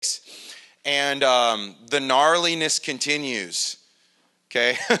And the gnarliness continues.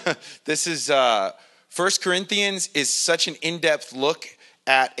 Okay, this is 1 Corinthians is such an in-depth look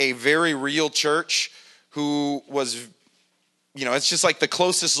at a very real church who was, it's just like the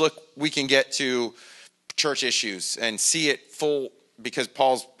closest look we can get to church issues and see it full, because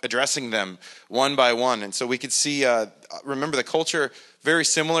Paul's addressing them one by one. And so we could see, remember the culture very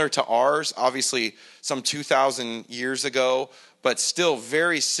similar to ours, obviously some 2,000 years ago, but still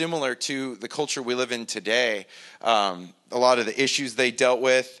very similar to the culture we live in today. A lot of the issues they dealt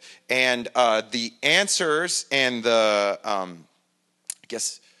with, and the answers and the,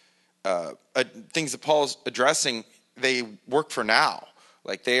 things that Paul's addressing, they work for now.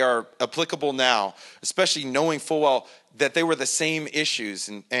 Like they are applicable now, especially knowing full well that they were the same issues.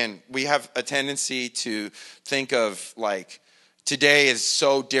 And we have a tendency to think of like today is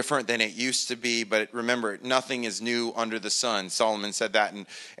so different than it used to be. But remember, nothing is new under the sun. Solomon said that.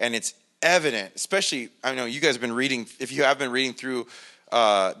 And it's evident, especially, I know you guys have been reading, if you have been reading through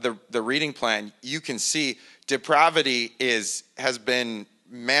the reading plan, you can see depravity has been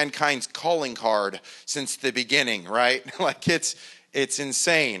mankind's calling card since the beginning, right? Like it's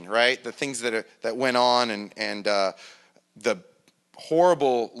insane, right? The things that went on and the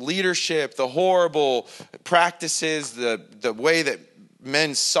horrible leadership, the horrible practices, the way that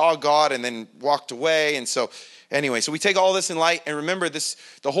men saw God and then walked away. And so anyway, so we take all this in light and remember this,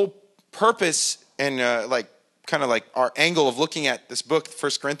 the whole purpose and kind of like our angle of looking at this book,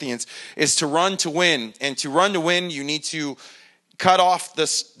 1 Corinthians, is to run to win. And to run to win, you need to cut off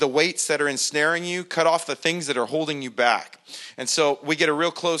the weights that are ensnaring you, cut off the things that are holding you back. And so we get a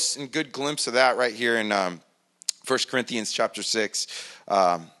real close and good glimpse of that right here in 1 Corinthians chapter 6.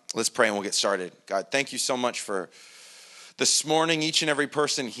 Let's pray and we'll get started. God, thank you so much for this morning, each and every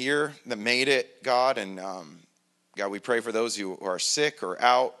person here that made it, God. And God, we pray for those who are sick or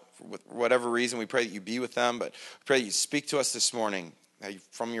out for whatever reason. We pray that you be with them, but we pray that you speak to us this morning.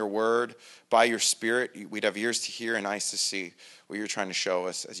 From your word, by your spirit, we'd have ears to hear and eyes to see what you're trying to show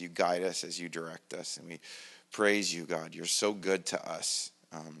us as you guide us, as you direct us. And we praise you, God. You're so good to us.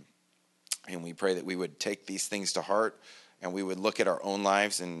 And we pray that we would take these things to heart and we would look at our own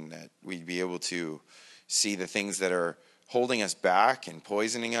lives and that we'd be able to see the things that are holding us back and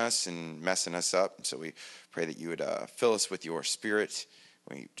poisoning us and messing us up. And so we pray that you would fill us with your spirit.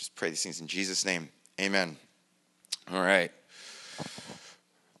 We just pray these things in Jesus' name. Amen. All right.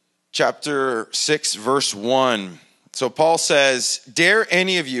 Chapter 6, verse 1. So Paul says, "Dare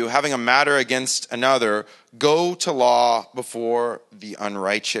any of you, having a matter against another, go to law before the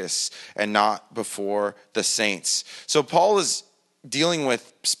unrighteous and not before the saints." So Paul is dealing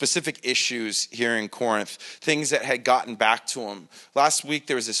with specific issues here in Corinth, things that had gotten back to him. Last week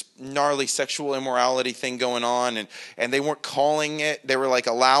there was this gnarly sexual immorality thing going on, and they weren't calling it, they were like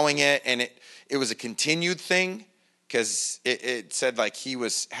allowing it, and it was a continued thing. Because it said like he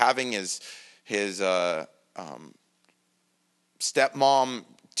was having his stepmom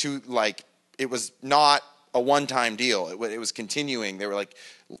to like, it was not a one-time deal. It was continuing. They were like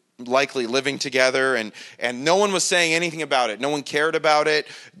likely living together and no one was saying anything about it. No one cared about it.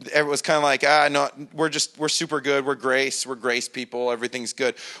 It was kind of like, no, we're super good. We're grace people. Everything's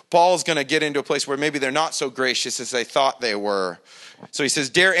good. Paul's going to get into a place where maybe they're not so gracious as they thought they were. So he says,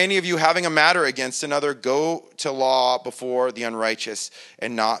 "Dare any of you having a matter against another go to law before the unrighteous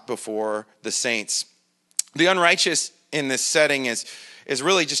and not before the saints." The unrighteous in this setting is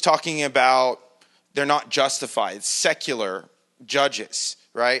really just talking about they're not justified. It's secular judges,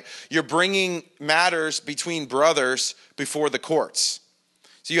 right? You're bringing matters between brothers before the courts.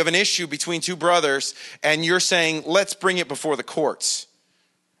 So you have an issue between two brothers and you're saying, let's bring it before the courts.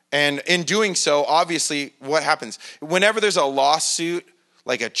 And in doing so, obviously, what happens? Whenever there's a lawsuit,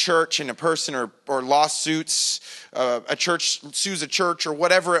 like a church and a person or lawsuits, a church sues a church or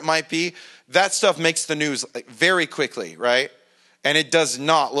whatever it might be, that stuff makes the news very quickly, right? And it does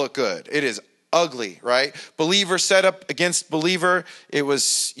not look good. It is ugly, right? Believer set up against believer. It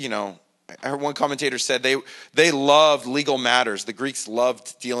was, I heard one commentator said they loved legal matters. The Greeks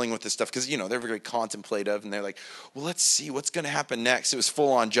loved dealing with this stuff because, they're very contemplative and they're like, well, let's see what's going to happen next. It was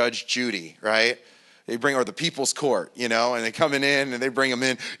full on Judge Judy, right? Or the people's court, and they coming in and they bring them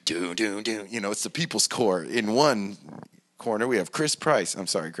in, it's the people's court. In one corner, we have Chris Price. I'm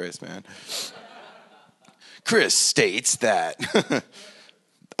sorry, Chris, man. Chris states that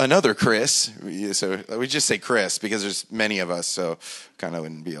another Chris, so we just say Chris because there's many of us, so kind of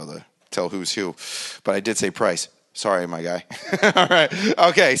wouldn't be able to tell who's who, but I did say Price. Sorry, my guy. All right.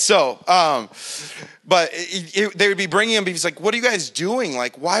 Okay. So, but they would be bringing him. He's like, "What are you guys doing?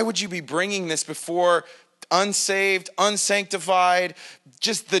 Like, why would you be bringing this before unsaved, unsanctified,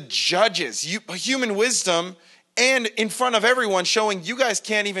 just the judges, human wisdom, and in front of everyone showing you guys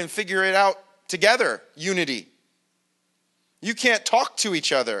can't even figure it out together, unity. You can't talk to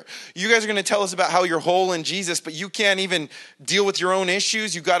each other. You guys are going to tell us about how you're whole in Jesus, but you can't even deal with your own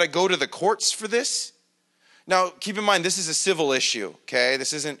issues. You got to go to the courts for this. Now, keep in mind, this is a civil issue, okay?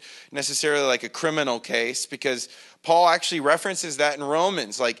 This isn't necessarily like a criminal case, because Paul actually references that in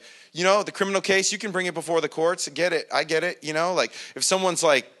Romans. Like, the criminal case, you can bring it before the courts. I get it. Like if someone's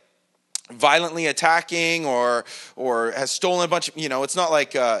like violently attacking or has stolen a bunch of, it's not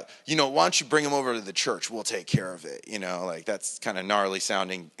like, why don't you bring them over to the church? We'll take care of it. Like that's kind of gnarly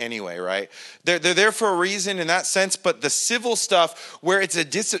sounding anyway, right? They're there for a reason in that sense, but the civil stuff where it's a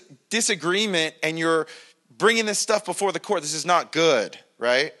disagreement and you're bringing this stuff before the court, this is not good,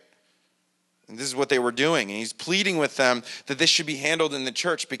 right? And this is what they were doing. And he's pleading with them that this should be handled in the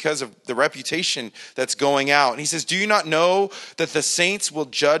church because of the reputation that's going out. And he says, do you not know that the saints will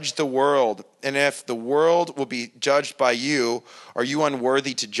judge the world? And if the world will be judged by you, are you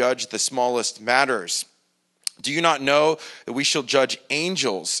unworthy to judge the smallest matters? Do you not know that we shall judge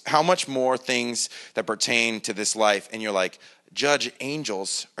angels? How much more things that pertain to this life? And you're like, judge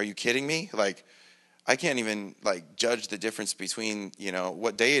angels? Are you kidding me? Like, I can't even judge the difference between,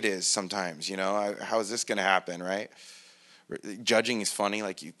 what day it is sometimes, how is this going to happen, right? Judging is funny.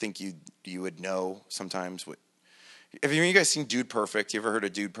 Like you think you would know sometimes what. Have you guys seen Dude Perfect? You ever heard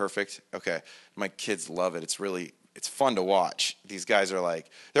of Dude Perfect? Okay. My kids love it. It's fun to watch. These guys are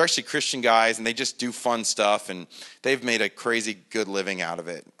they're actually Christian guys and they just do fun stuff and they've made a crazy good living out of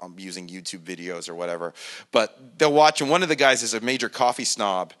it using YouTube videos or whatever. But they'll watch, and one of the guys is a major coffee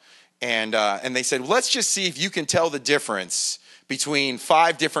snob. And they said, well, let's just see if you can tell the difference between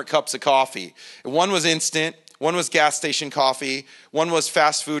 5 different cups of coffee. And one was instant, one was gas station coffee, one was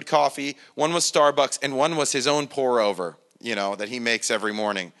fast food coffee, one was Starbucks, and one was his own pour over, that he makes every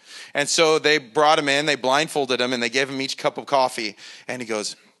morning. And so they brought him in, they blindfolded him, and they gave him each cup of coffee. And he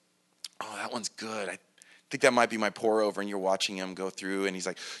goes, oh, that one's good. I think that might be my pour over. And you're watching him go through and he's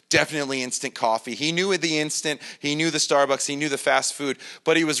like, definitely instant coffee. He knew the instant, he knew the Starbucks, he knew the fast food,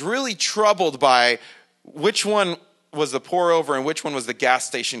 but he was really troubled by which one was the pour over and which one was the gas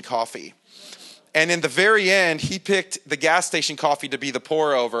station coffee. And in the very end, he picked the gas station coffee to be the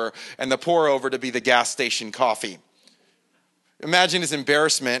pour over and the pour over to be the gas station coffee. Imagine his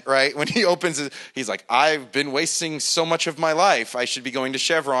embarrassment, right? When he opens it, he's like, I've been wasting so much of my life. I should be going to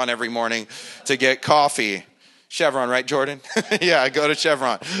Chevron every morning to get coffee. Chevron, right, Jordan? Yeah, go to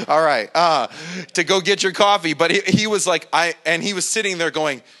Chevron. All right. To go get your coffee. But he was like, he was sitting there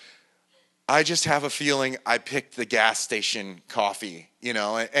going, I just have a feeling I picked the gas station coffee,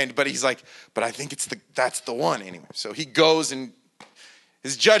 but he's like, but I think that's the one anyway. So he goes and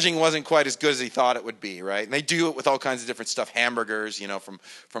his judging wasn't quite as good as he thought it would be, right? And they do it with all kinds of different stuff. Hamburgers,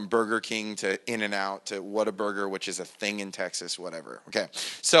 from Burger King to In-N-Out to Whataburger, which is a thing in Texas, whatever. Okay,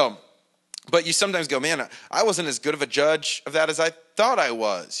 so, but you sometimes go, man, I wasn't as good of a judge of that as I thought I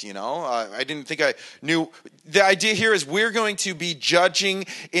was, I didn't think I knew. The idea here is we're going to be judging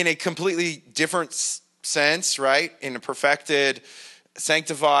in a completely different sense, right? In a perfected,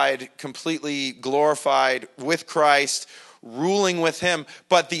 sanctified, completely glorified with Christ, ruling with him.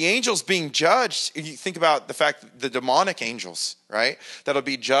 But the angels being judged, you think about the fact that the demonic angels, right, that'll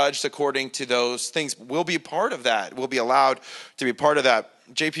be judged according to those things. We'll be a part of that. We'll be allowed to be part of that.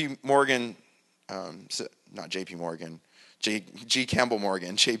 J.P. Morgan, not J.P. Morgan, G. Campbell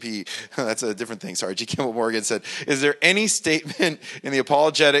Morgan, J.P., that's a different thing. Sorry, G. Campbell Morgan said, is there any statement in the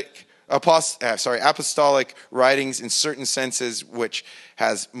apostolic writings in certain senses which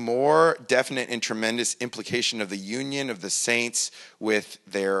has more definite and tremendous implication of the union of the saints with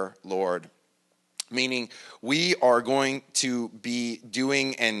their Lord? Meaning we are going to be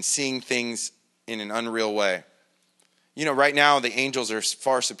doing and seeing things in an unreal way. Right now the angels are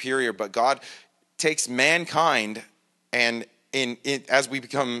far superior, but God takes mankind and as we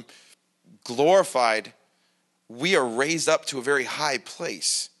become glorified, we are raised up to a very high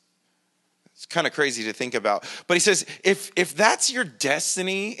place. It's kind of crazy to think about. But he says, if that's your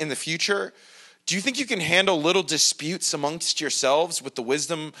destiny in the future, do you think you can handle little disputes amongst yourselves with the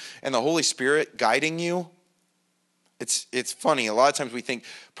wisdom and the Holy Spirit guiding you? It's funny. A lot of times we think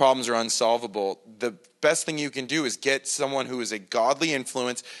problems are unsolvable. The best thing you can do is get someone who is a godly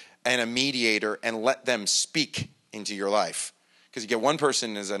influence and a mediator and let them speak into your life. Because you get one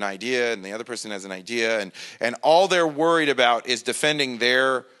person as an idea and the other person has an idea, and all they're worried about is defending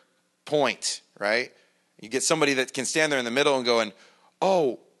their point, right? You get somebody that can stand there in the middle and going,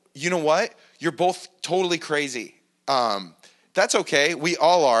 oh, you know what? You're both totally crazy. That's okay. We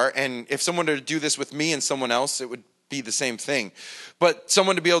all are. And if someone were to do this with me and someone else, it would be the same thing. But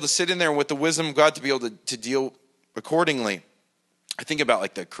someone to be able to sit in there with the wisdom of God to be able to deal accordingly. I think about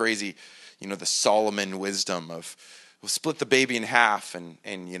like the crazy, the Solomon wisdom of we'll split the baby in half and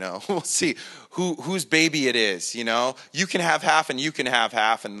we'll see whose baby it is. You can have half and you can have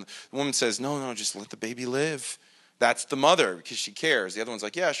half. And the woman says, no, just let the baby live. That's the mother because she cares. The other one's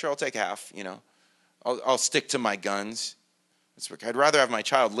like, yeah, sure, I'll take half. I'll stick to my guns. I'd rather have my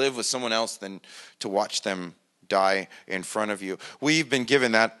child live with someone else than to watch them die in front of you. We've been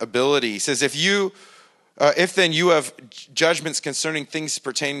given that ability. He says, if then you have judgments concerning things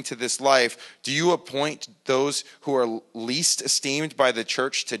pertaining to this life, do you appoint those who are least esteemed by the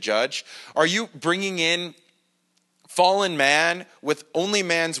church to judge? Are you bringing in fallen man with only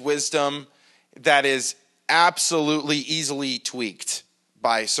man's wisdom that is absolutely easily tweaked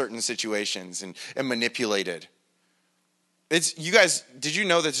by certain situations and manipulated? You guys, did you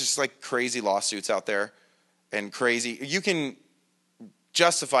know there's just like crazy lawsuits out there and crazy? You can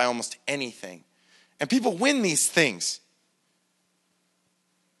justify almost anything. And people win these things.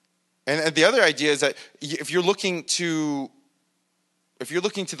 And the other idea is that if you're looking to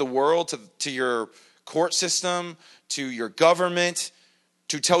the world, to your court system, to your government,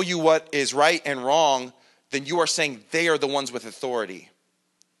 to tell you what is right and wrong, then you are saying they are the ones with authority.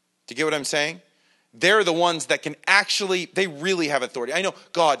 Do you get what I'm saying? They're the ones that can they really have authority. I know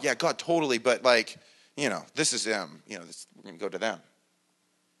God totally, but this is them. We're going to go to them.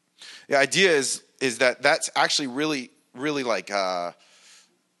 The idea is that that's actually really, really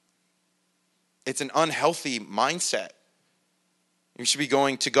it's an unhealthy mindset. You should be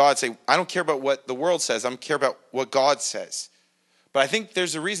going to God and say, I don't care about what the world says. I care about what God says. But I think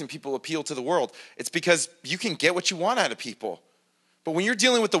there's a reason people appeal to the world. It's because you can get what you want out of people. But when you're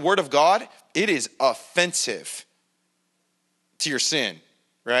dealing with the word of God, it is offensive to your sin,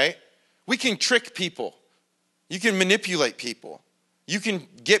 right? We can trick people. You can manipulate people. You can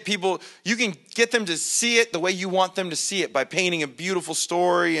get them to see it the way you want them to see it by painting a beautiful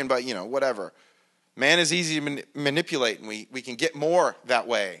story and by, whatever. Man is easy to manipulate, and we can get more that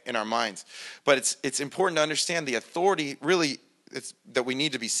way in our minds. But it's important to understand the authority really that we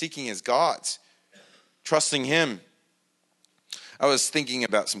need to be seeking is God's, trusting Him. I was thinking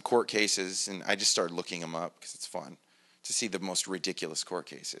about some court cases, and I just started looking them up because it's fun to see the most ridiculous court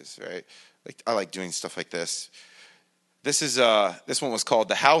cases, right? I like doing stuff like this. This one was called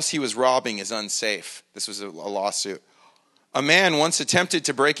 "The House He Was Robbing Is Unsafe." This was a lawsuit. A man once attempted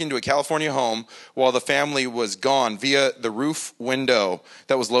to break into a California home while the family was gone via the roof window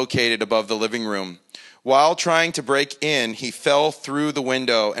that was located above the living room. While trying to break in, he fell through the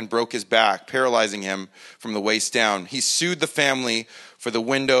window and broke his back, paralyzing him from the waist down. He sued the family for the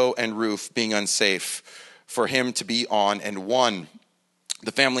window and roof being unsafe for him to be on and won.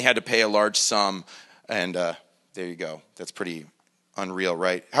 The family had to pay a large sum, and there you go. That's pretty unreal,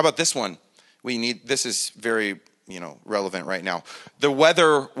 right? How about this one? This is very, relevant right now. The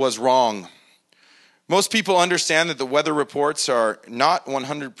weather was wrong. Most people understand that the weather reports are not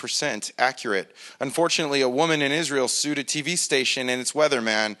 100% accurate. Unfortunately, a woman in Israel sued a TV station and its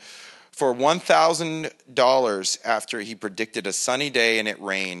weatherman for $1,000 after he predicted a sunny day and it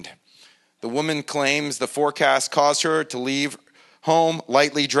rained. The woman claims the forecast caused her to leave home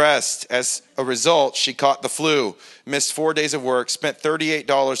lightly dressed. As a result, she caught the flu, missed 4 days of work, spent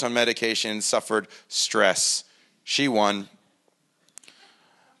 $38 on medication, and suffered stress. She won.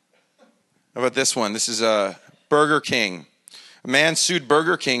 How about this one? This is Burger King. A man sued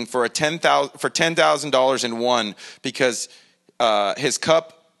Burger King for $10,000 and won because his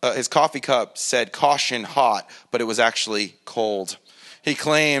coffee cup said "caution hot," but it was actually cold. He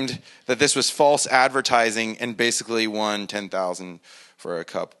claimed that this was false advertising and basically won $10,000 for a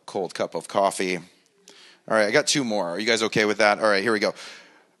cold cup of coffee. All right, I got two more. Are you guys okay with that? All right, here we go.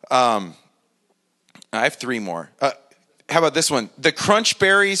 I have three more. How about this one? The Crunch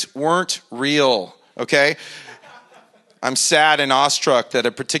Berries weren't real, okay? I'm sad and awestruck that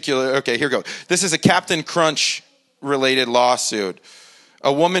okay, here we go. This is a Captain Crunch related lawsuit.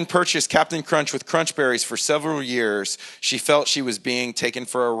 A woman purchased Captain Crunch with Crunch Berries for several years. She felt she was being taken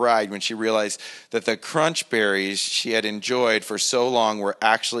for a ride when she realized that the Crunch Berries she had enjoyed for so long were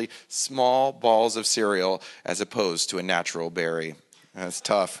actually small balls of cereal as opposed to a natural berry. That's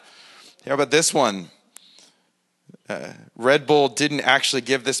tough. How about this one? Red Bull didn't actually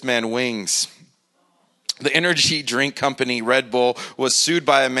give this man wings. The energy drink company Red Bull was sued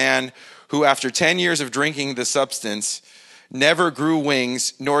by a man who, after 10 years of drinking the substance, never grew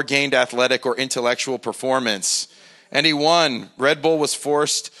wings nor gained athletic or intellectual performance. And he won. Red Bull was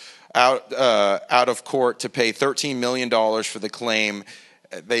forced out of court to pay $13 million for the claim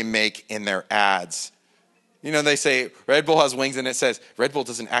they make in their ads. You know, they say Red Bull has wings, and it says Red Bull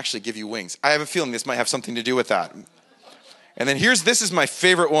doesn't actually give you wings. I have a feeling this might have something to do with that. And then this is my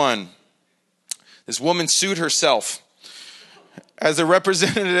favorite one. This woman sued herself. As a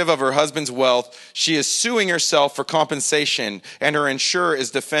representative of her husband's wealth, she is suing herself for compensation, and her insurer is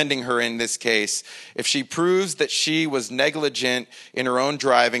defending her in this case. If she proves that she was negligent in her own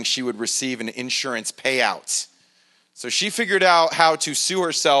driving, she would receive an insurance payout. So she figured out how to sue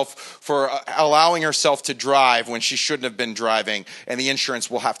herself for allowing herself to drive when she shouldn't have been driving, and the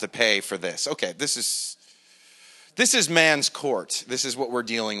insurance will have to pay for this. Okay, this is man's court. This is what we're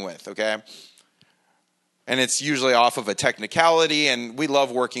dealing with, okay? And it's usually off of a technicality, and we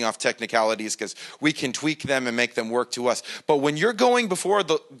love working off technicalities because we can tweak them and make them work to us. But when you're going before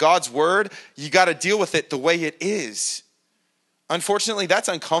God's word, you got to deal with it the way it is. Unfortunately, that's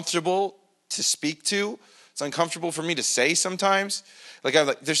uncomfortable to speak to. It's uncomfortable for me to say sometimes.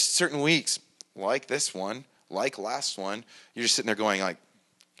 There's certain weeks, like this one, like last one, you're just sitting there going like,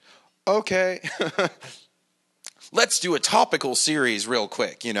 okay, let's do a topical series real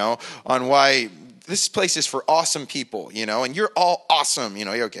quick, on why this place is for awesome people, and you're all awesome,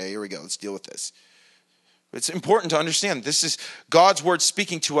 okay, here we go, let's deal with this. It's important to understand this is God's word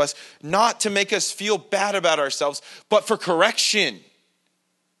speaking to us, not to make us feel bad about ourselves, but for correction.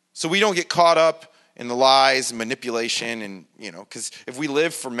 So we don't get caught up in the lies and manipulation, and because if we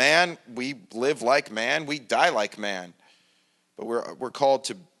live for man, we live like man, we die like man. But we're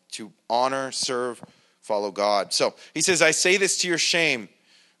called to honor, serve, follow God. So he says, I say this to your shame.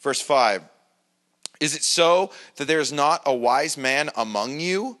 Verse 5. Is it so that there is not a wise man among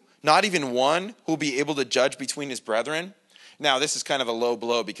you, not even one who will be able to judge between his brethren? Now, this is kind of a low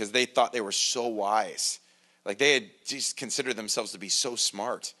blow because they thought they were so wise. Like they had just considered themselves to be so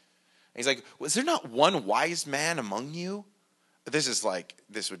smart. And he's like, was there not one wise man among you? This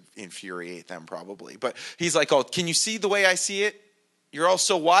would infuriate them probably. But he's like, oh, can you see the way I see it? You're all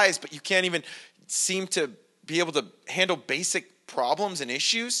so wise, but you can't even seem to be able to handle basic problems and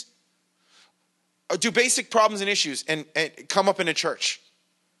issues. Do basic problems and issues and come up in a church.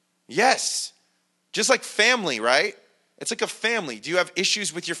 Yes. Just like family, right? It's like a family. Do you have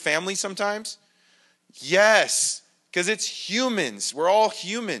issues with your family sometimes? Yes. Because it's humans. We're all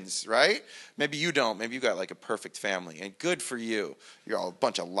humans, right? Maybe you don't. Maybe you got like a perfect family. And good for you. You're all a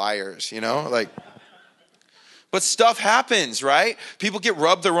bunch of liars, But stuff happens, right? People get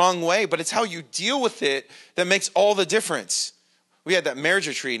rubbed the wrong way. But it's how you deal with it that makes all the difference. We had that marriage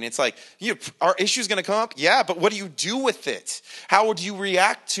retreat, and it's like, are issues going to come up? Yeah, but what do you do with it? How would you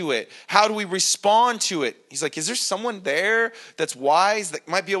react to it? How do we respond to it? He's like, is there someone there that's wise that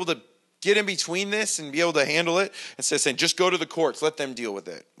might be able to get in between this and be able to handle it? Instead of saying, just go to the courts, let them deal with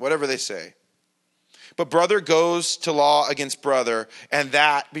it, whatever they say. But brother goes to law against brother, and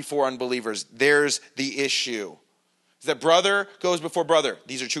that before unbelievers. There's the issue. Is that brother goes before brother.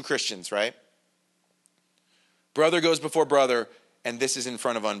 These are two Christians, right? Brother goes before brother, and this is in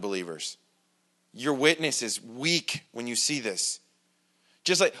front of unbelievers. Your witness is weak when you see this.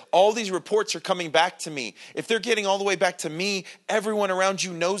 Just like all these reports are coming back to me. If they're getting all the way back to me, everyone around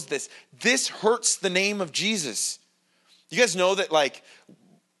you knows this. This hurts the name of Jesus. You guys know that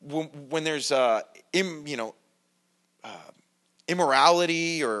when there's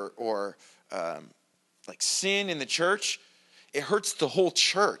immorality or sin in the church, it hurts the whole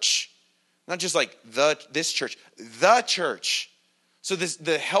church. Not just like this church, the church. So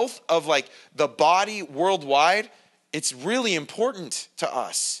the health of the body worldwide, it's really important to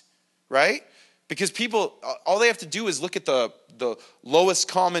us, right? Because people, all they have to do is look at the lowest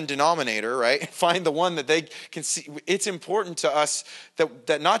common denominator, right? And find the one that they can see. It's important to us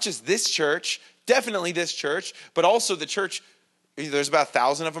that not just this church, definitely this church, but also the church, there's about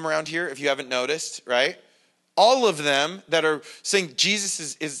 1,000 of them around here, if you haven't noticed, right? All of them that are saying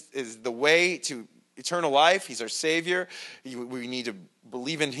Jesus is the way to eternal life. He's our Savior. We need to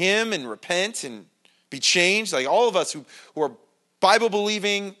believe in Him and repent and be changed. Like all of us who are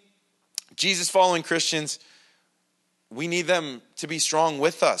Bible-believing, Jesus-following Christians, we need them to be strong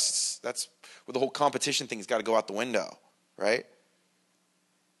with us. That's where the whole competition thing has got to go out the window, right?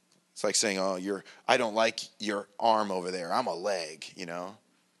 It's like saying, I don't like your arm over there. I'm a leg,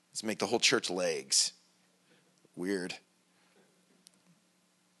 Let's make the whole church legs. Weird.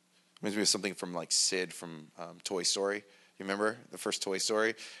 Reminds me of something from Sid from Toy Story. You remember the first Toy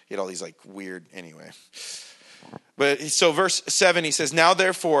Story? He had all these weird, anyway. But so verse 7, he says, now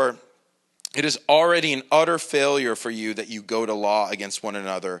therefore, It is already an utter failure for you that you go to law against one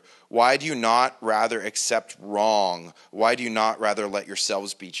another. Why do you not rather accept wrong? Why do you not rather let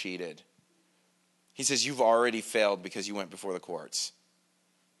yourselves be cheated? He says, you've already failed because you went before the courts.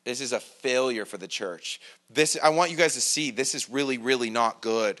 This is a failure for the church. I want you guys to see, this is really, really not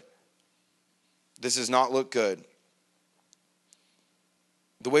good. This does not look good.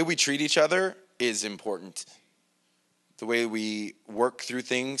 The way we treat each other is important. The way we work through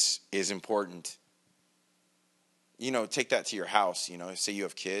things is important. Take that to your house. Say you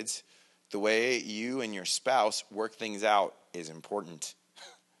have kids. The way you and your spouse work things out is important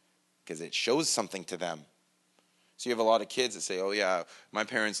because it shows something to them. So you have a lot of kids that say, oh yeah, my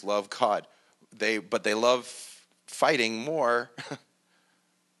parents love God. But they love fighting more.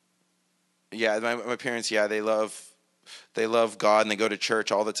 Yeah, my parents, they love God and they go to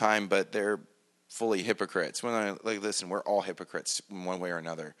church all the time, but they're fully hypocrites. Listen, we're all hypocrites in one way or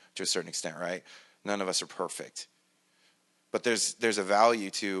another to a certain extent, right? None of us are perfect. But there's a value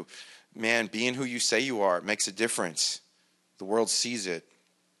to, man, being who you say you are. It makes a difference. The world sees it.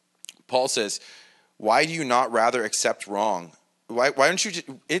 Paul says, why do you not rather accept wrong? Why don't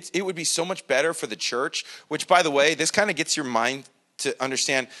you it would be so much better for the church, which, by the way, this kind of gets your mind to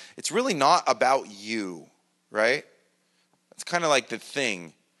understand it's really not about you, right? It's kind of like the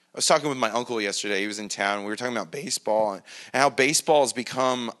thing. I was talking with my uncle yesterday. He was in town. We were talking about baseball and how baseball has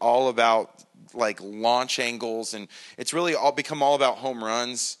become all about like launch angles, and it's really become all about home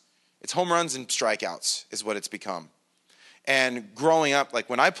runs. It's home runs and strikeouts is what it's become. And growing up, like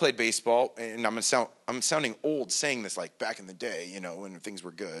when I played baseball, and I'm sounding old saying this, like back in the day, when things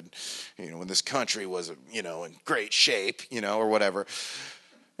were good, when this country was, in great shape, or whatever.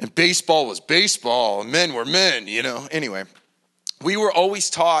 And baseball was baseball, and men were men, Anyway, we were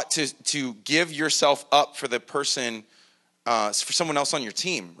always taught to give yourself up for the person, for someone else on your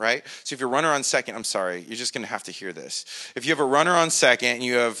team, right? So if you're runner on second, I'm sorry, you're just going to have to hear this. If you have a runner on second and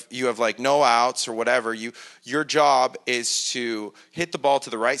you have like no outs or whatever, your job is to hit the ball to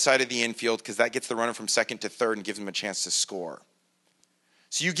the right side of the infield because that gets the runner from second to third and gives them a chance to score.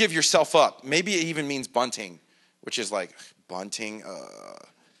 So you give yourself up. Maybe it even means bunting, which is like bunting,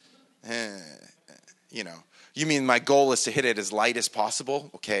 You mean my goal is to hit it as light as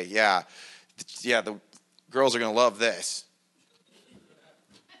possible? Okay, yeah. The girls are going to love this.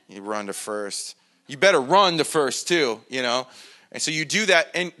 You run to first. You better run to first too, And so you do that.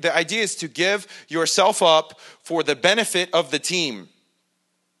 And the idea is to give yourself up for the benefit of the team.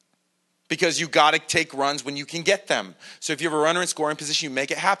 Because you got to take runs when you can get them. So if you have a runner in scoring position, you make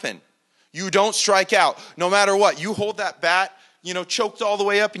it happen. You don't strike out. No matter what. You hold that bat, choked all the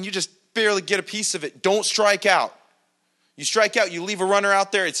way up and you just barely get a piece of it. Don't strike out. You strike out, you leave a runner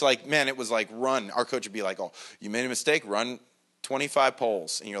out there. It's like, man, it was like run. Our coach would be like, oh, you made a mistake, run 25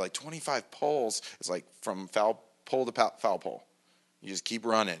 poles. And you're like, 25 poles? It's like from foul pole to foul pole. You just keep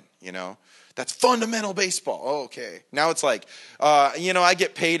running, That's fundamental baseball. Oh, okay. Now it's like, I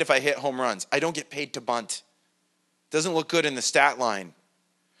get paid if I hit home runs. I don't get paid to bunt. Doesn't look good in the stat line.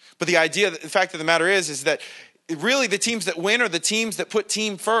 But the fact of the matter is that really the teams that win are the teams that put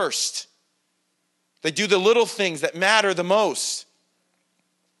team first. They do the little things that matter the most.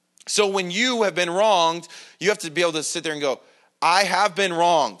 So when you have been wronged, you have to be able to sit there and go, I have been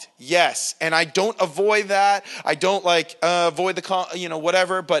wronged, yes. And I don't avoid that. I don't avoid the,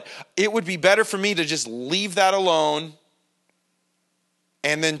 whatever. But it would be better for me to just leave that alone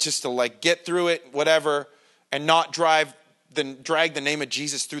and then just to get through it, whatever, and not drag the name of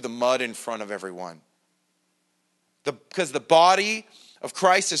Jesus through the mud in front of everyone. Because the body of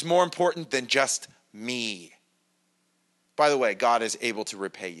Christ is more important than just me. By the way, God is able to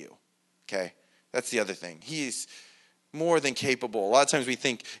repay you. Okay? That's the other thing. He's more than capable. A lot of times we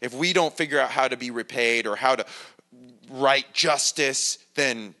think if we don't figure out how to be repaid or how to right justice,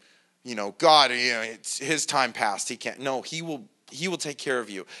 then, God, it's his time passed. He can't. No, he will take care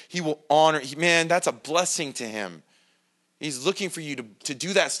of you. He will honor. Man, that's a blessing to him. He's looking for you to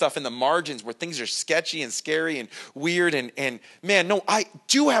do that stuff in the margins where things are sketchy and scary and weird. And man, no, I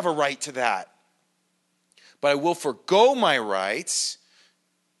do have a right to that. But I will forgo my rights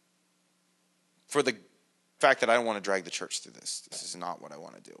for the fact that I don't want to drag the church through this. This is not what I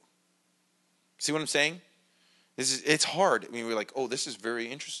want to do. See what I'm saying? It's hard. I mean, we're like, oh, this is very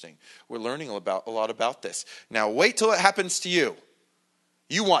interesting. We're learning a lot about this. Now, wait till it happens to you.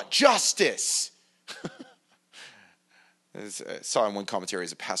 You want justice. I saw in one commentary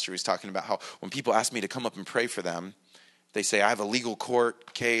as a pastor who was talking about how when people ask me to come up and pray for them, they say, I have a legal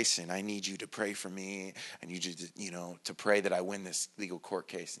court case and I need you to pray for me. I need you to, to pray that I win this legal court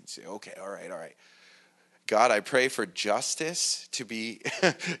case. And say, okay, all right. God, I pray for justice to be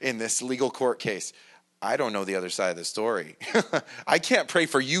in this legal court case. I don't know the other side of the story. I can't pray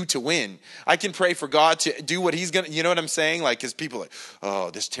for you to win. I can pray for God to do what he's going to, you know what I'm saying? Like, because people are like,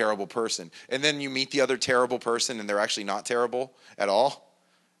 oh, this terrible person. And then you meet the other terrible person and they're actually not terrible at all.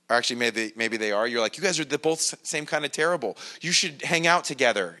 Or actually, maybe they are. You're like, you guys are the both same kind of terrible. You should hang out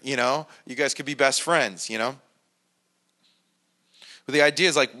together, you know? You guys could be best friends, you know? But the idea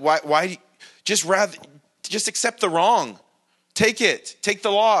is like, why just accept the wrong. Take it. Take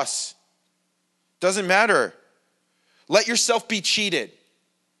the loss. Doesn't matter. Let yourself be cheated.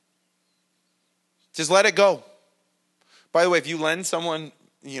 Just let it go. By the way, if you lend someone,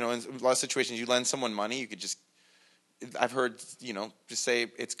 in a lot of situations, you lend someone money, you could just, I've heard, just say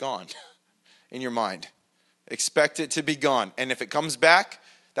it's gone in your mind. Expect it to be gone. And if it comes back,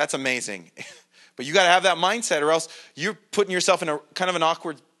 that's amazing. But you got to have that mindset or else you're putting yourself in a kind of an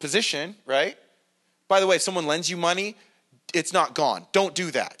awkward position, right? By the way, if someone lends you money, it's not gone. Don't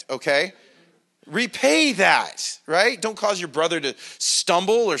do that, okay? Repay that, right? Don't cause your brother to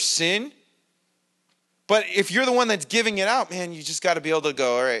stumble or sin. But if you're the one that's giving it out, man, you just got to be able to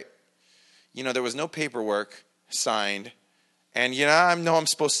go, all right, there was no paperwork signed, and I know I'm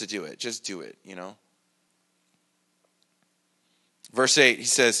supposed to do it. Just do it, Verse 8, he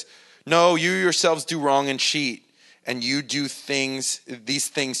says, no, you yourselves do wrong and cheat, and you do these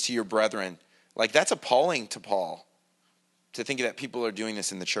things to your brethren. Like, that's appalling to Paul, to think that people are doing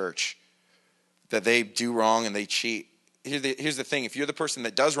this in the church, that they do wrong and they cheat. Here's the thing. If you're the person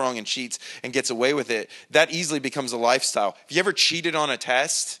that does wrong and cheats and gets away with it, that easily becomes a lifestyle. If you ever cheated on a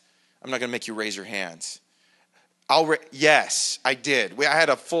test, I'm not going to make you raise your hands. Yes, I did. I had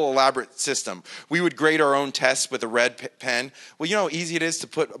a full elaborate system. We would grade our own tests with a red pen. Well, you know how easy it is to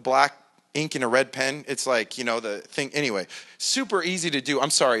put black ink in a red pen? It's like, the thing. Anyway, super easy to do. I'm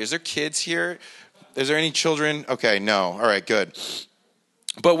sorry. Is there kids here? Is there any children? Okay, no. All right, good.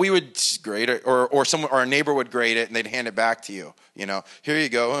 But we would grade it, or someone, or a neighbor would grade it, and they'd hand it back to you. Here you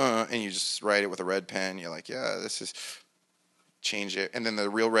go, and you just write it with a red pen. You're like, yeah, this is, change it, and then the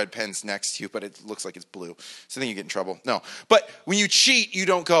real red pen's next to you, but it looks like it's blue. So then you get in trouble. No, but when you cheat, you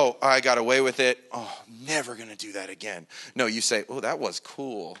don't go, I got away with it. Oh, never gonna do that again. No, you say, oh, that was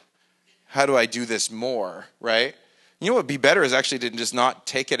cool. How do I do this more? Right? You know what would be better is actually to just not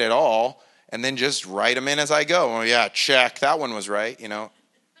take it at all, and then just write them in as I go. Oh yeah, check, that one was right.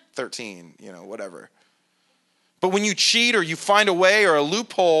 13, whatever. But when you cheat or you find a way or a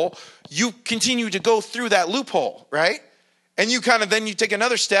loophole, you continue to go through that loophole, right? And you then you take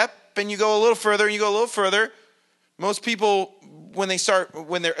another step and you go a little further and you go a little further. Most people, when they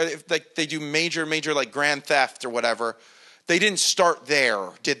do major like grand theft or whatever, they didn't start there,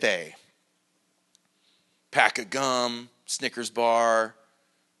 did they? Pack of gum, Snickers bar,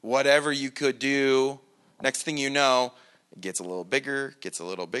 whatever you could do. Next thing you know, it gets a little bigger, gets a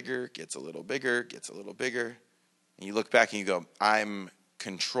little bigger, gets a little bigger, gets a little bigger. And you look back and you go, I'm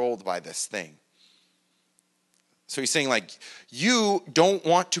controlled by this thing. So he's saying, like, you don't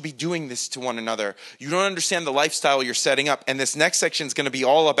want to be doing this to one another. You don't understand the lifestyle you're setting up. And this next section is going to be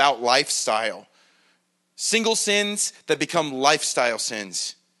all about lifestyle. Single sins that become lifestyle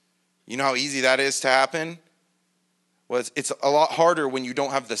sins. You know how easy that is to happen? Well, it's a lot harder when you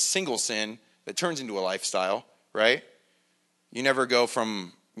don't have the single sin that turns into a lifestyle, right? You never go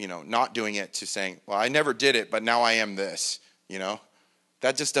from, not doing it to saying, well, I never did it, but now I am this,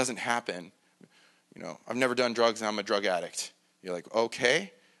 That just doesn't happen. I've never done drugs and I'm a drug addict. You're like,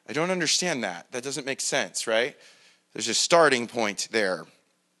 okay, I don't understand that. That doesn't make sense, right? There's a starting point there.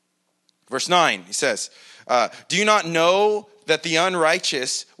 Verse 9, he says, do you not know that the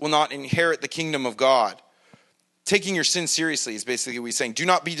unrighteous will not inherit the kingdom of God? Taking your sin seriously is basically what he's saying. Do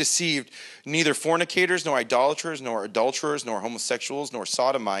not be deceived. Neither fornicators, nor idolaters, nor adulterers, nor homosexuals, nor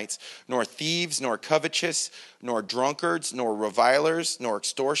sodomites, nor thieves, nor covetous, nor drunkards, nor revilers, nor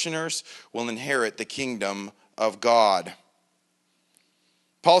extortioners will inherit the kingdom of God.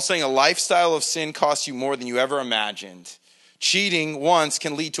 Paul's saying a lifestyle of sin costs you more than you ever imagined. Cheating once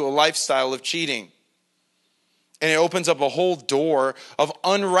can lead to a lifestyle of cheating. And it opens up a whole door of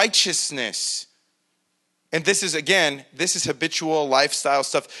unrighteousness. And this is habitual lifestyle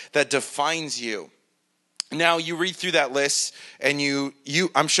stuff that defines you. Now you read through that list and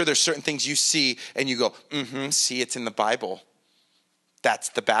I'm sure there's certain things you see and you go, see, it's in the Bible. That's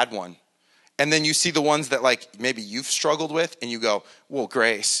the bad one. And then you see the ones that like maybe you've struggled with and you go, well,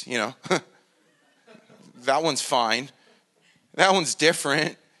 grace, that one's fine. That one's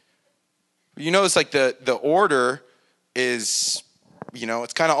different. It's like the order is,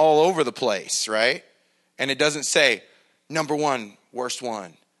 it's kind of all over the place, right? And it doesn't say, number 1, worst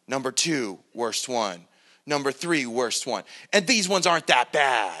one. Number 2, worst one. Number 3, worst one. And these ones aren't that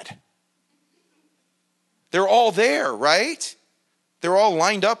bad. They're all there, right? They're all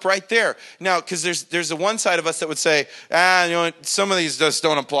lined up right there. Now, because there's the one side of us that would say, some of these just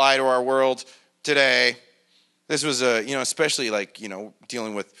don't apply to our world today. This was especially like,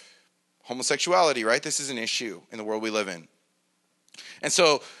 dealing with homosexuality, right? This is an issue in the world we live in. And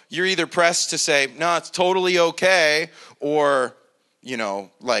so you're either pressed to say, no, it's totally okay, or,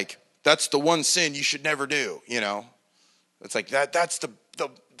 that's the one sin you should never do, It's like that's the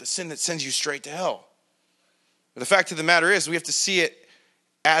sin that sends you straight to hell. But the fact of the matter is, we have to see it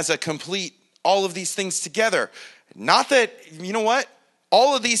as a complete, all of these things together. Not that,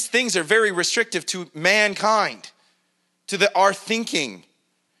 all of these things are very restrictive to mankind, to our thinking.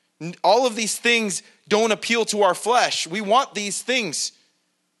 All of these things don't appeal to our flesh. We want these things.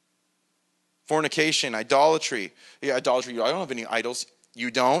 Fornication, idolatry. Yeah, idolatry, I don't have any idols. You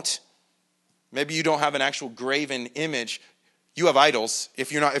don't. Maybe you don't have an actual graven image. You have idols.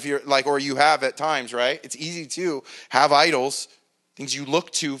 Or you have at times, right? It's easy to have idols, things you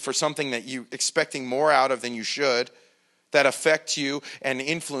look to for something that you're expecting more out of than you should, that affect you and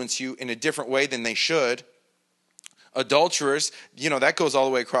influence you in a different way than they should. Adulterers, that goes all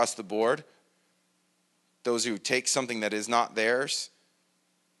the way across the board. Those who take something that is not theirs.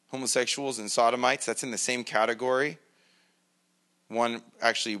 Homosexuals and sodomites, that's in the same category. One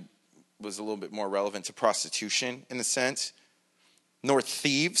actually was a little bit more relevant to prostitution in a sense. Nor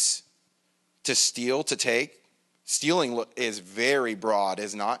thieves, to steal, to take. Stealing is very broad,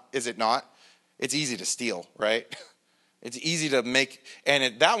 is it not? It's easy to steal, right? It's easy to make,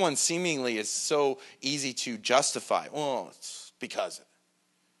 and that one seemingly is so easy to justify. Well, it's because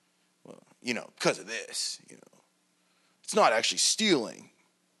of this, It's not actually stealing,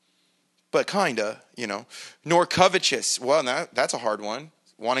 but kinda, Nor covetous. Well, that's a hard one.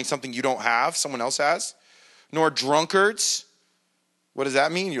 Wanting something you don't have, someone else has. Nor drunkards. What does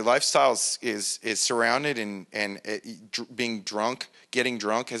that mean? Your lifestyle is surrounded and being drunk, getting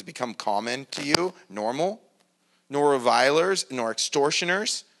drunk has become common to you, normal. Nor revilers, nor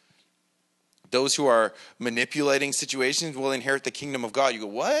extortioners. Those who are manipulating situations will inherit the kingdom of God. You go,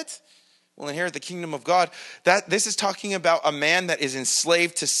 what? Will inherit the kingdom of God. This is talking about a man that is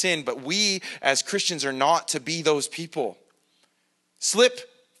enslaved to sin, but we as Christians are not to be those people. Slip,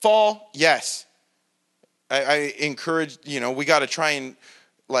 fall, yes. I encourage, we got to try and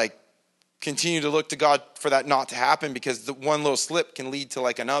continue to look to God for that not to happen, because the one little slip can lead to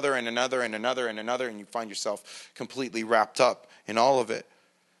another and another and another and another, and you find yourself completely wrapped up in all of it.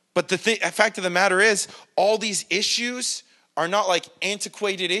 But the fact of the matter is, all these issues are not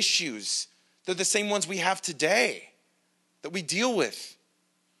antiquated issues. They're the same ones we have today that we deal with.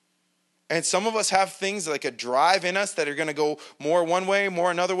 And some of us have things like a drive in us that are going to go more one way,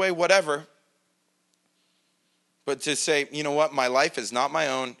 more another way, whatever. But to say, my life is not my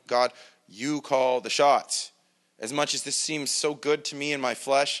own. God, you call the shots. As much as this seems so good to me in my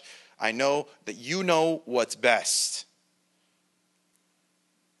flesh, I know that you know what's best.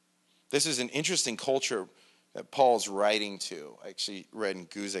 This is an interesting culture that Paul's writing to. I actually read in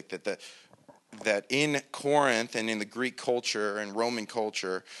Guzik that in Corinth and in the Greek culture and Roman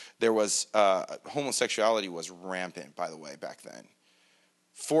culture, there was homosexuality was rampant, by the way, back then.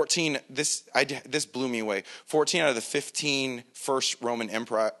 This blew me away. 14 out of the 15 first Roman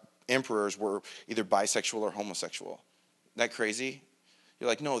emperors were either bisexual or homosexual. Isn't that crazy? You're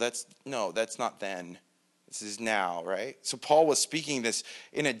like, no, that's not then. This is now, right? So Paul was speaking this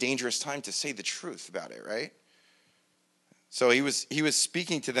in a dangerous time to say the truth about it, right? So he was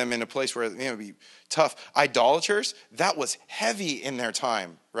speaking to them in a place where it would be tough. Idolaters, that was heavy in their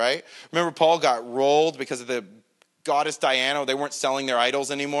time, right? Remember, Paul got rolled because of the goddess Diana. They weren't selling their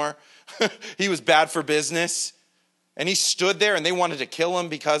idols anymore. He was bad for business. And he stood there and they wanted to kill him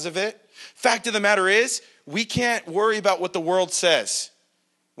because of it. Fact of the matter is, we can't worry about what the world says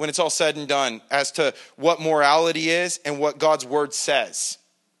when it's all said and done as to what morality is and what God's word says.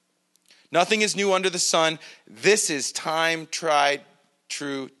 Nothing is new under the sun. This is time tried,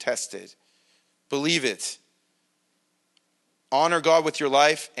 true, tested. Believe it. Honor God with your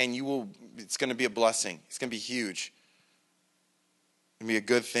life and it's going to be a blessing. It's going to be huge. It's going to be a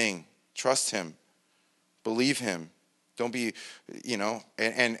good thing. Trust him. Believe him. Don't be,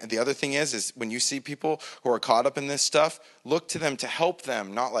 and the other thing is when you see people who are caught up in this stuff, look to them to help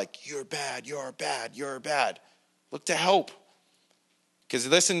them. Not like, you're bad, you're bad, you're bad. Look to help. Because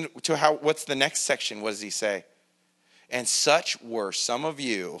listen to what's the next section? What does he say? And such were some of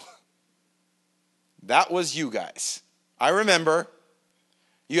you. That was you guys. I remember.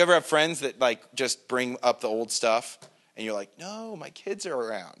 You ever have friends that just bring up the old stuff? And you're like, no, my kids are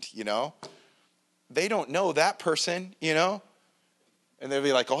around, they don't know that person, you know? And they'll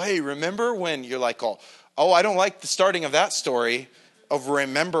be like, oh, hey, remember when? You're like, oh, I don't like the starting of that story of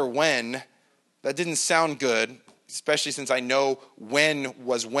remember when. That didn't sound good, especially since I know when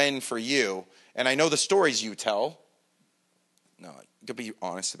was when for you. And I know the stories you tell. No, you could be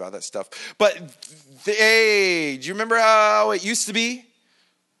honest about that stuff. But, hey, do you remember how it used to be?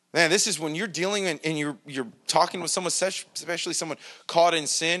 Man, this is when you're dealing and you're talking with someone, especially someone caught in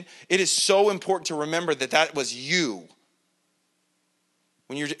sin. It is so important to remember that was you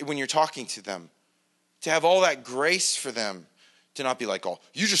when you're talking to them. To have all that grace for them. To not be like, oh,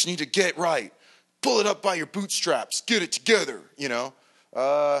 you just need to get right. Pull it up by your bootstraps. Get it together, you know.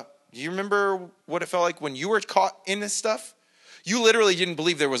 Do you remember what it felt like when you were caught in this stuff? You literally didn't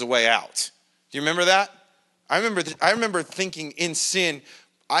believe there was a way out. Do you remember that? I remember thinking in sin,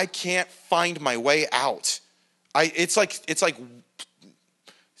 I can't find my way out. It's like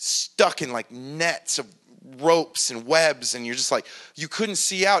stuck in like nets of ropes and webs, and you're just like, you couldn't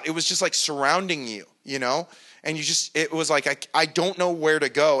see out. It was just like surrounding you, you know? And it was like, I don't know where to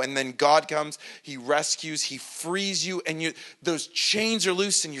go. And then God comes, he rescues, he frees you, and those chains are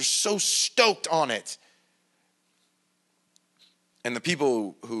loose, and you're so stoked on it. And the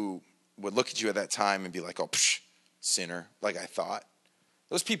people who would look at you at that time and be like, oh, psh, sinner, like I thought.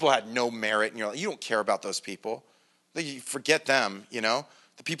 Those people had no merit, and you're like, you don't care about those people. You forget them, you know?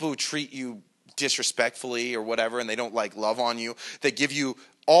 The people who treat you disrespectfully or whatever, and they don't like love on you. They give you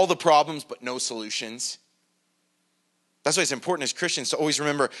all the problems but no solutions. That's why it's important as Christians to always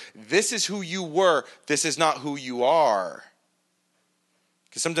remember, this is who you were, this is not who you are.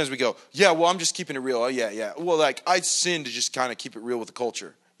 Because sometimes we go, yeah, well, I'm just keeping it real. Oh, yeah. Well, like, I sinned to just kind of keep it real with the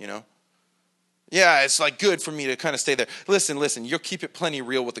culture, you know? Yeah, it's like good for me to kind of stay there. Listen, you'll keep it plenty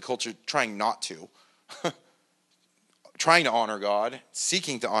real with the culture trying not to. Trying to honor God,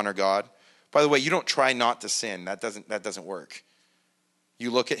 seeking to honor God. By the way, you don't try not to sin. That doesn't work. You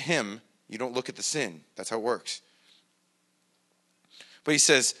look at him, you don't look at the sin. That's how it works. But he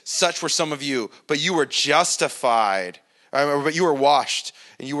says, such were some of you, but you were justified, but you were washed,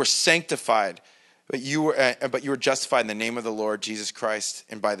 and you were sanctified, but you were justified in the name of the Lord Jesus Christ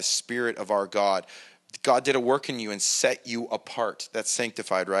and by the Spirit of our God. God did a work in you and set you apart. That's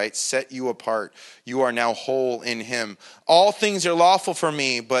sanctified, right? Set you apart. You are now whole in him. All things are lawful for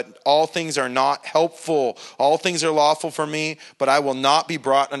me, but all things are not helpful. All things are lawful for me, but I will not be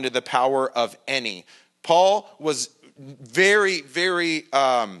brought under the power of any. Paul was very, very,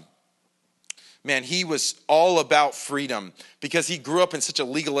 he was all about freedom because he grew up in such a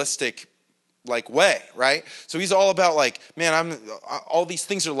legalistic way, right? So he's all about all these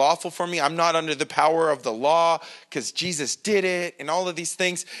things are lawful for me. I'm not under the power of the law because Jesus did it and all of these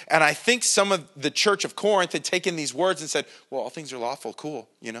things. And I think some of the church of Corinth had taken these words and said, well, all things are lawful. Cool.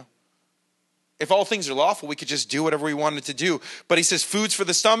 You know, if all things are lawful, we could just do whatever we wanted to do. But he says food's for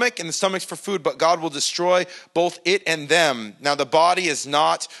the stomach and the stomach's for food, but God will destroy both it and them. Now the body is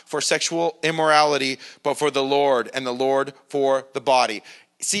not for sexual immorality, but for the Lord, and the Lord for the body.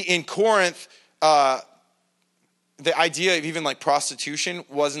 See, in Corinth, the idea of even prostitution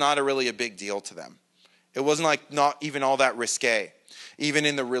was not really a big deal to them. It wasn't not even all that risque. Even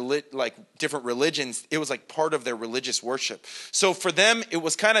in the different religions, it was part of their religious worship. So for them, it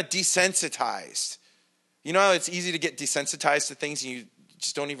was kind of desensitized. You know how it's easy to get desensitized to things and you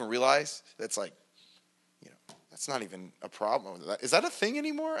just don't even realize? That's that's not even a problem. Is that a thing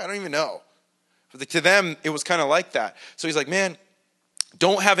anymore? I don't even know. But to them, it was kind of like that. So he's like, man,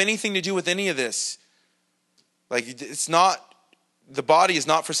 don't have anything to do with any of this. It's not, the body is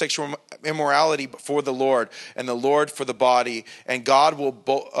not for sexual immorality, but for the Lord, and the Lord for the body. And God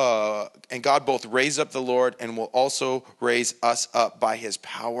both raise up the Lord and will also raise us up by his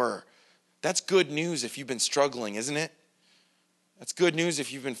power. That's good news if you've been struggling, isn't it? That's good news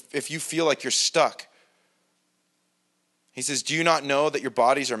if you feel like you're stuck. He says, do you not know that your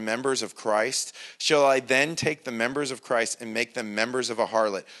bodies are members of Christ? Shall I then take the members of Christ and make them members of a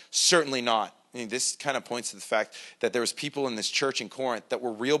harlot? Certainly not. I mean, this kind of points to the fact that there was people in this church in Corinth that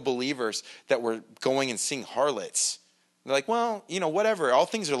were real believers that were going and seeing harlots. They're like, well, whatever. All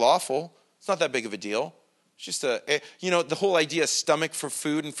things are lawful. It's not that big of a deal. It's just the whole idea of stomach for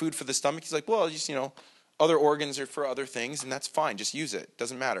food and food for the stomach. He's like, well, just, other organs are for other things, and that's fine. Just use it.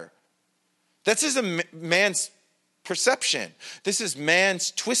 Doesn't matter. That's just a man's perception. This is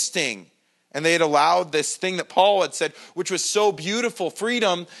man's twisting. And they had allowed this thing that Paul had said, which was so beautiful,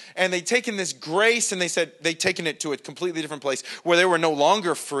 freedom, and they'd taken this grace and they'd taken it to a completely different place where they were no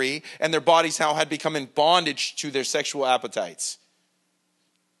longer free and their bodies now had become in bondage to their sexual appetites.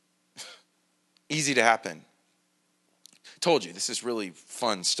 Easy to happen. Told you, this is really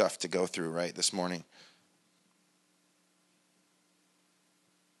fun stuff to go through, right, this morning.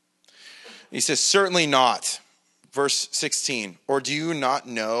 He says, certainly not. Verse 16, or do you not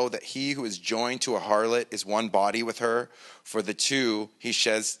know that he who is joined to a harlot is one body with her? For the two, he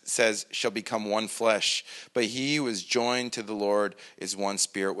says, shall become one flesh. But he who is joined to the Lord is one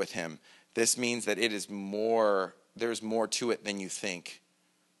spirit with him. This means that it is more, there's more to it than you think.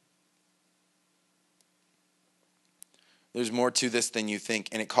 There's more to this than you think,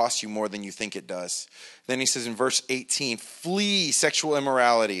 and it costs you more than you think it does. Then he says in verse 18, flee sexual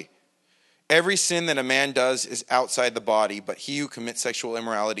immorality. Every sin that a man does is outside the body, but he who commits sexual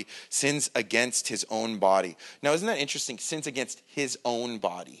immorality sins against his own body. Now, isn't that interesting? Sins against his own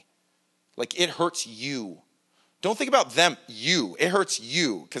body. Like, it hurts you. Don't think about them, you. It hurts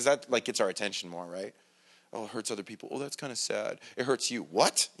you, because that, like, gets our attention more, right? Oh, it hurts other people. Oh, that's kind of sad. It hurts you.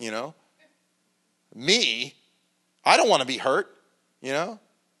 What? You know? Me? I don't want to be hurt, you know?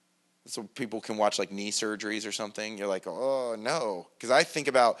 So people can watch like knee surgeries or something. You're like, oh, no. Because I think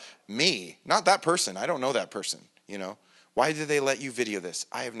about me, not that person. I don't know that person, you know. Why did they let you video this?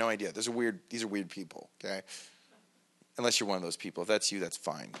 I have no idea. These are weird people, okay? Unless you're one of those people. If that's you, that's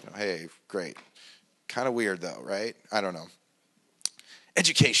fine. You know, hey, great. Kind of weird though, right? I don't know.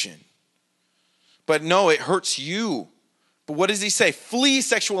 Education. But no, it hurts you. But what does he say? Flee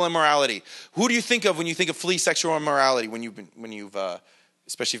sexual immorality. Who do you think of when you think of flee sexual immorality when you've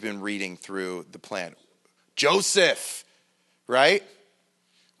especially if you've been reading through the plan? Joseph, right?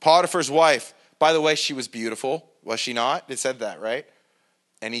 Potiphar's wife. By the way, she was beautiful. Was she not? It said that, right?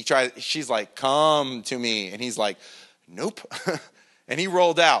 And she's like, come to me. And he's like, nope. And he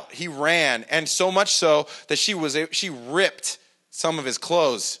rolled out. He ran. And so much so that she ripped some of his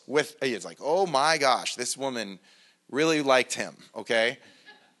clothes with, it's like, oh my gosh, this woman really liked him, okay?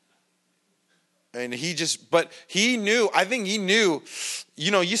 And he knew, I think he knew,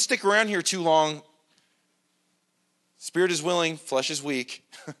 you know, you stick around here too long, spirit is willing, flesh is weak.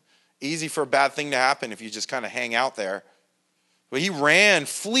 Easy for a bad thing to happen if you just kind of hang out there. But he ran,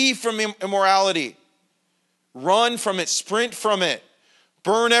 flee from immorality, run from it, sprint from it,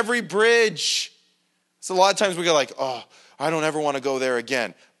 burn every bridge. So a lot of times we go like, oh, I don't ever want to go there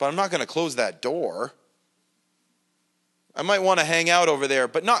again. But I'm not going to close that door. I might want to hang out over there,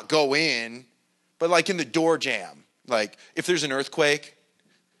 but not go in. But like in the door jam. Like if there's an earthquake,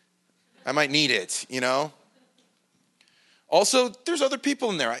 I might need it, you know. Also, there's other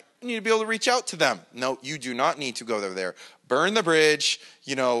people in there. I need to be able to reach out to them. No, you do not need to go there. Burn the bridge,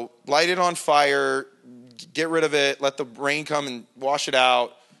 you know, light it on fire, get rid of it, let the rain come and wash it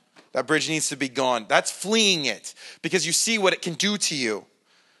out. That bridge needs to be gone. That's fleeing it because you see what it can do to you.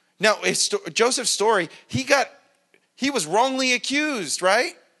 Now, Joseph's story, he was wrongly accused,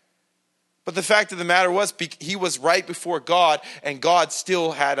 right? But the fact of the matter was he was right before God, and God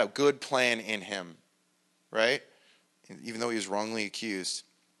still had a good plan in him, right? Even though he was wrongly accused.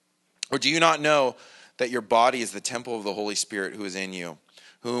 Or do you not know that your body is the temple of the Holy Spirit who is in you,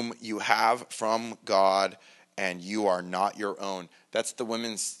 whom you have from God, and you are not your own? That's the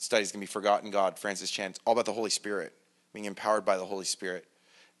women's studies going to be Forgotten God, Francis Chan. It's all about the Holy Spirit, being empowered by the Holy Spirit.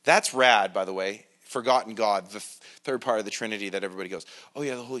 That's rad, by the way. Forgotten God, the third part of the Trinity that everybody goes, oh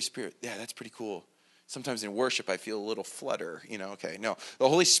yeah, the Holy Spirit. Yeah, that's pretty cool. Sometimes in worship, I feel a little flutter, you know, okay. No, the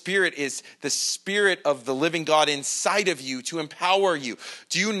Holy Spirit is the Spirit of the living God inside of you to empower you.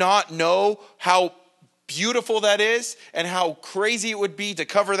 Do you not know how beautiful that is and how crazy it would be to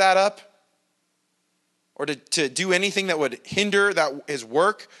cover that up? Or to do anything that would hinder his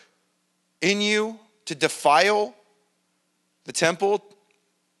work in you, to defile the temple,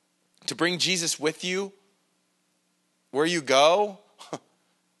 to bring Jesus with you where you go?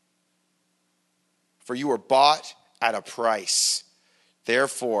 For you were bought at a price.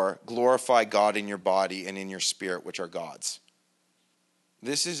 Therefore, glorify God in your body and in your spirit, which are God's.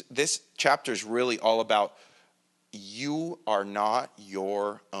 This chapter is really all about you are not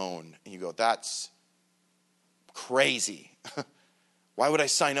your own. And you go, that's crazy. Why would I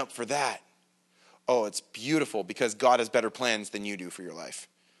sign up for that? Oh, it's beautiful because God has better plans than you do for your life.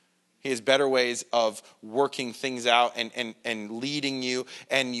 He has better ways of working things out and leading you.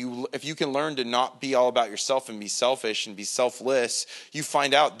 And if you can learn to not be all about yourself and be selfish and be selfless, you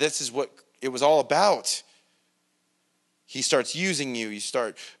find out this is what it was all about. He starts using you. You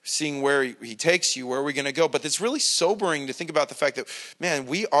start seeing where he takes you, where are we going to go. But it's really sobering to think about the fact that, man,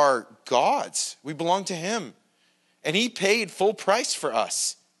 we are God's. We belong to him. And he paid full price for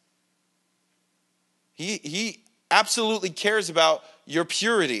us. He absolutely cares about your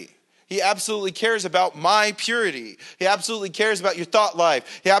purity. He absolutely cares about my purity. He absolutely cares about your thought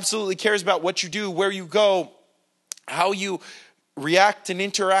life. He absolutely cares about what you do, where you go, how you react and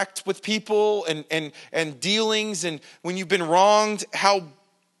interact with people and dealings, and when you've been wronged, how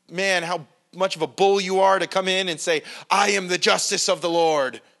much of a bull you are to come in and say, I am the justice of the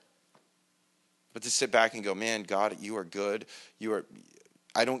Lord. But to sit back and go, man, God, you are good.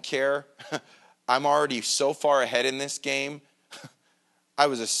 I don't care. I'm already so far ahead in this game. I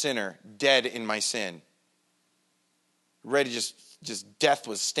was a sinner, dead in my sin. Ready, just death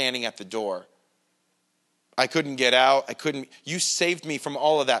was standing at the door. I couldn't get out. You saved me from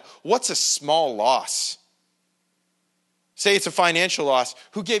all of that. What's a small loss? Say it's a financial loss.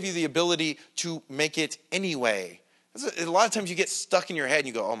 Who gave you the ability to make it anyway? A lot of times you get stuck in your head and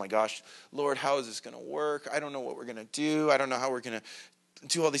you go, oh my gosh, Lord, how is this going to work? I don't know what we're going to do. I don't know how we're going to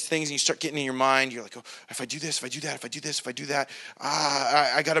do all these things. And you start getting in your mind. You're like, oh, if I do this, if I do that, if I do this, if I do that,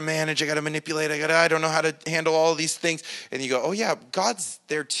 I got to manage, I got to manipulate, I don't know how to handle all of these things. And you go, oh yeah, God's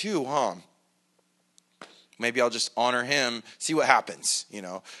there too, huh? Maybe I'll just honor him, see what happens,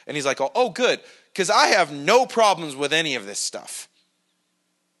 And he's like, oh good, because I have no problems with any of this stuff.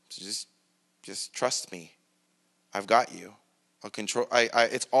 So just trust me. I've got you. I'll control.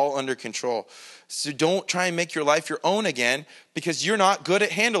 It's all under control. So don't try and make your life your own again, because you're not good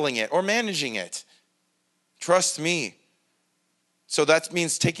at handling it or managing it. Trust me. So that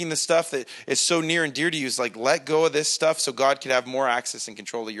means taking the stuff that is so near and dear to you, is like, let go of this stuff so God could have more access and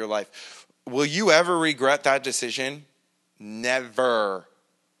control of your life. Will you ever regret that decision? Never.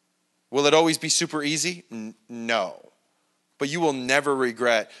 Will it always be super easy? No. But you will never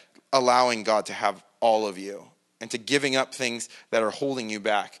regret allowing God to have all of you, and to giving up things that are holding you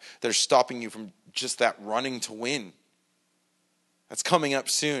back, that are stopping you from just that running to win. That's coming up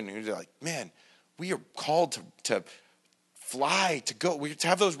soon. And you're like, man, we are called to fly, to go. We to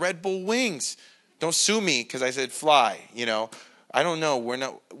have those Red Bull wings. Don't sue me because I said fly, I don't know.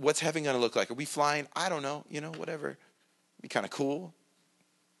 What's heaven going to look like? Are we flying? I don't know. Whatever. Be kind of cool.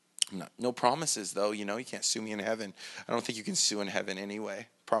 No promises, though. You can't sue me in heaven. I don't think you can sue in heaven anyway.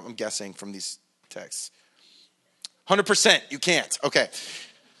 I'm guessing from these texts. 100% you can't. Okay.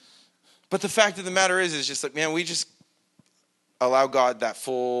 But the fact of the matter is just like, man, we just allow God that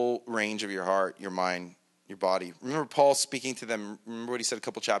full range of your heart, your mind, your body. Remember Paul speaking to them. Remember what he said a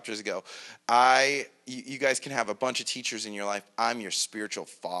couple chapters ago. You guys can have a bunch of teachers in your life. I'm your spiritual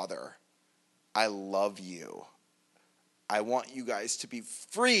father. I love you. I want you guys to be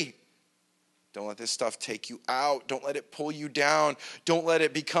free. Don't let this stuff take you out. Don't let it pull you down. Don't let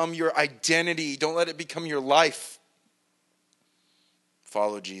it become your identity. Don't let it become your life.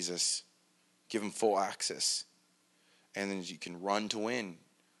 Follow Jesus. Give him full access. And then you can run to win.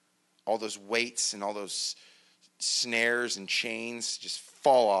 All those weights and all those snares and chains just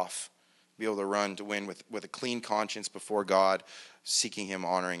fall off. Be able to run to win with a clean conscience before God, seeking him,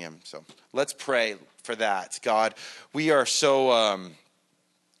 honoring him. So let's pray for that. God, we are so,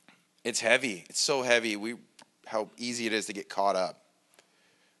 it's heavy. It's so heavy. How easy it is to get caught up.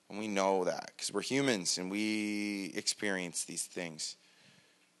 And we know that because we're humans and we experience these things.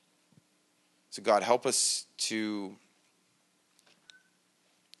 So God, help us to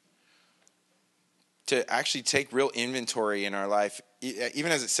actually take real inventory in our life,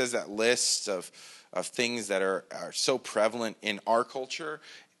 even as it says that list of things that are so prevalent in our culture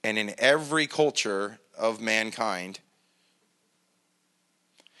and in every culture of mankind.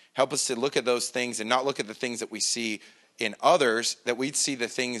 Help us to look at those things and not look at the things that we see in others, that we'd see the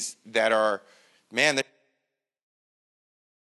things that are, man,